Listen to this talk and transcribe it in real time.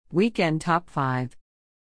Weekend Top 5.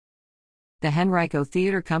 The Henrico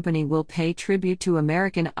Theater Company will pay tribute to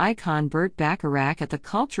American icon Burt Bacharach at the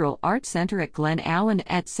Cultural Arts Center at Glen Allen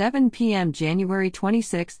at 7 p.m. January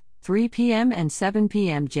 26, 3 p.m. and 7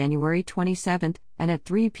 p.m. January 27, and at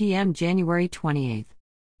 3 p.m. January 28.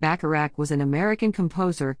 Bacharach was an American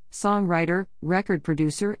composer, songwriter, record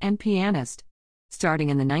producer, and pianist. Starting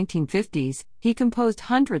in the 1950s, he composed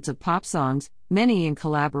hundreds of pop songs, many in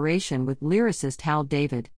collaboration with lyricist Hal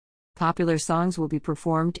David. Popular songs will be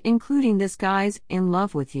performed, including This Guy's In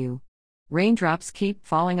Love with You, Raindrops Keep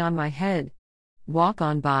Falling on My Head, Walk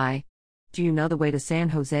On By, Do You Know the Way to San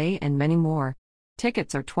Jose, and many more.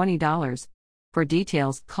 Tickets are $20. For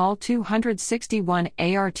details, call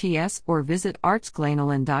 261-ARTS or visit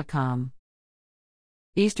artsglenallen.com.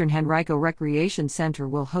 Eastern Henrico Recreation Center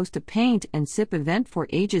will host a paint and sip event for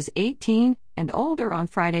ages 18 and older on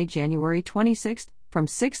Friday, January 26, from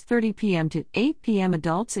 6:30 p.m. to 8 p.m.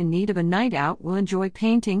 Adults in need of a night out will enjoy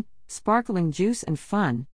painting, sparkling juice, and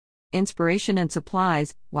fun. Inspiration and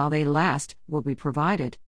supplies, while they last, will be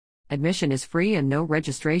provided. Admission is free and no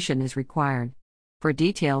registration is required. For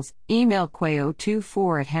details, email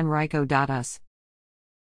quayo24@henrico.us.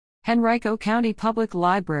 Henrico County Public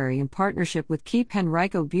Library, in partnership with Keep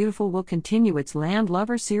Henrico Beautiful, will continue its Land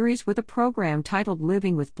Lover series with a program titled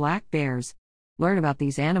Living with Black Bears. Learn about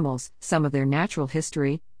these animals, some of their natural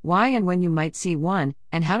history, why and when you might see one,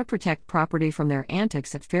 and how to protect property from their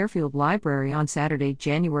antics at Fairfield Library on Saturday,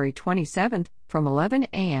 January 27, from 11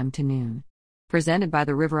 a.m. to noon. Presented by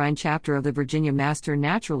the Riverine Chapter of the Virginia Master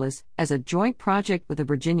Naturalists as a joint project with the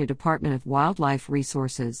Virginia Department of Wildlife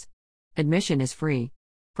Resources. Admission is free.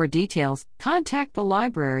 For details, contact the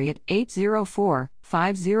library at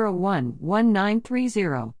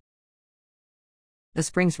 804-501-1930. The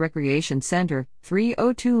Springs Recreation Center,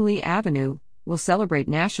 302 Lee Avenue, will celebrate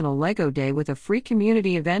National Lego Day with a free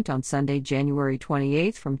community event on Sunday, January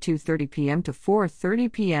 28 from 2:30 p.m. to 4:30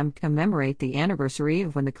 p.m. Commemorate the anniversary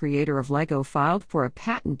of when the creator of Lego filed for a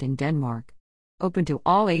patent in Denmark. Open to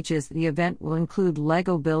all ages, the event will include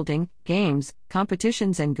Lego building, games,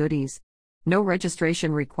 competitions, and goodies. No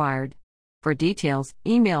registration required. For details,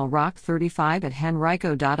 email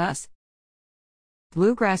rock35@henrico.us.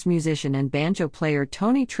 Bluegrass musician and banjo player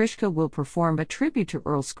Tony Trischka will perform a tribute to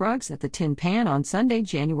Earl Scruggs at the Tin Pan on Sunday,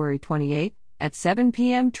 January 28, at 7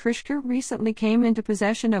 p.m. Trischka recently came into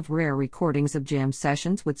possession of rare recordings of jam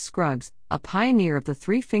sessions with Scruggs, a pioneer of the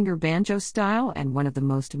three-finger banjo style and one of the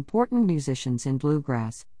most important musicians in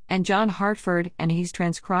bluegrass, and John Hartford, and he's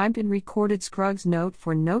transcribed and recorded Scruggs'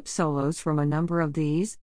 note-for-note solos from a number of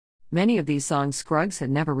these. Many of these songs Scruggs had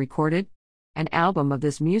never recorded. An album of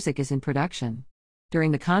this music is in production.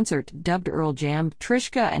 During the concert, dubbed Earl Jam,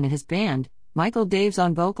 Trischka and his band, Michael Daves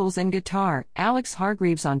on vocals and guitar, Alex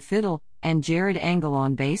Hargreaves on fiddle, and Jared Angle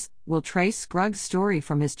on bass, will trace Scruggs' story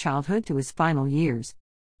from his childhood to his final years.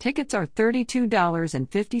 Tickets are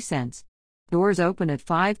 $32.50. Doors open at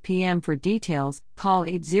 5 p.m. For details, call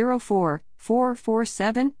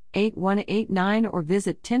 804-447-8189 or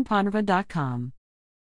visit tinpanova.com.